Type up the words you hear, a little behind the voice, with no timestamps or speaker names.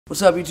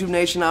What's up, YouTube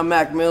Nation? I'm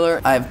Mac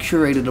Miller. I have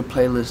curated a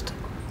playlist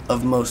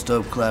of most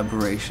dope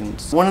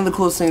collaborations. One of the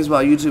coolest things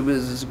about YouTube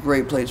is it's a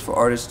great place for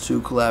artists to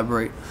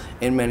collaborate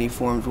in many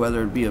forms,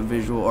 whether it be a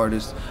visual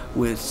artist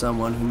with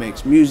someone who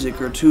makes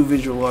music, or two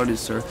visual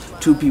artists, or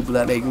two people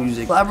that make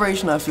music.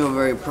 Collaboration I feel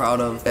very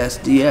proud of,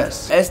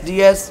 SDS.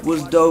 SDS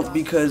was dope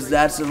because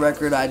that's a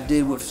record I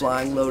did with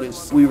Flying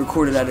Lotus. We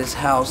recorded at his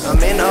house.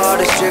 I'm in all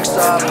this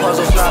jigsaw,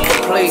 puzzle's not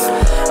complete.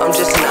 I'm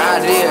just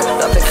an idea,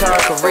 nothing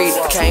concrete.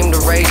 Came to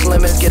raise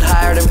limits, get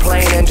higher than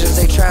plane engines.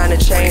 They trying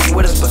to change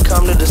with us, but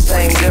come to the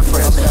same difference.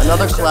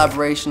 Another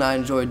collaboration I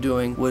enjoyed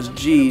doing was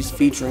G's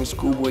featuring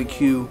Schoolboy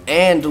Q,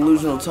 and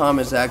Delusional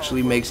Thomas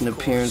actually makes an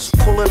appearance.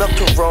 Pulling up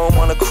to Rome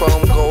on a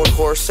chrome gold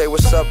horse, say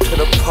what's up to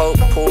the Pope,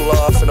 pull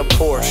off in a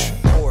Porsche.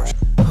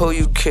 Who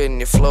you kidding,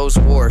 your flow's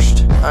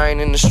washed. I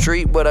ain't in the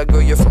street, but I go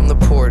you from the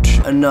porch.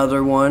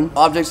 Another one,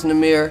 Objects in the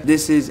Mirror.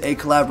 This is a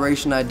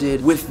collaboration I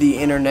did with The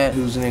Internet,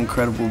 who's an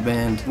incredible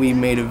band. We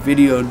made a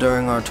video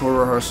during our tour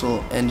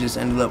rehearsal and just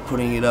ended up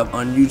putting it up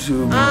on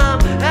YouTube.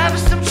 I'm having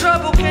some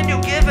trouble, can you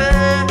give a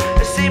hand?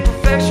 It seems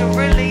perfection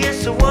really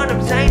is so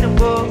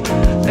unobtainable.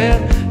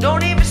 Yeah.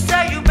 Don't even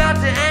say you about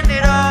to end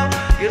it all.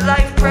 Your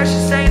life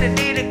precious, ain't a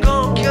need to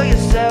go and kill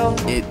yourself.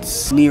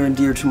 It's near and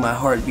dear to my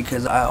heart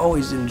because I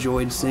always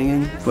enjoyed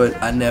singing,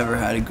 but I never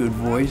had a good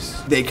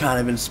voice. They kind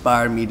of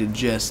inspired me to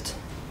just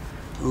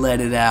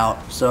let it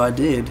out, so I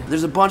did.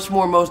 There's a bunch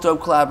more Most Dope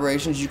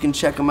collaborations. You can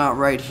check them out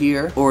right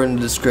here or in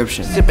the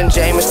description. Sipping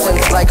Jameson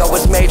like I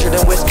was majored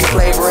in whiskey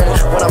flavoring.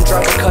 When I'm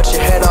drunk, I cut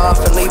your head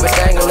off and leave it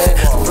dangling.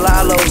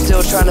 Fly low,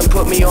 still trying to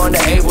put me on to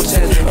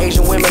Ableton.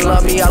 Asian women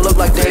love me, I look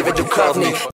like David Duchovny.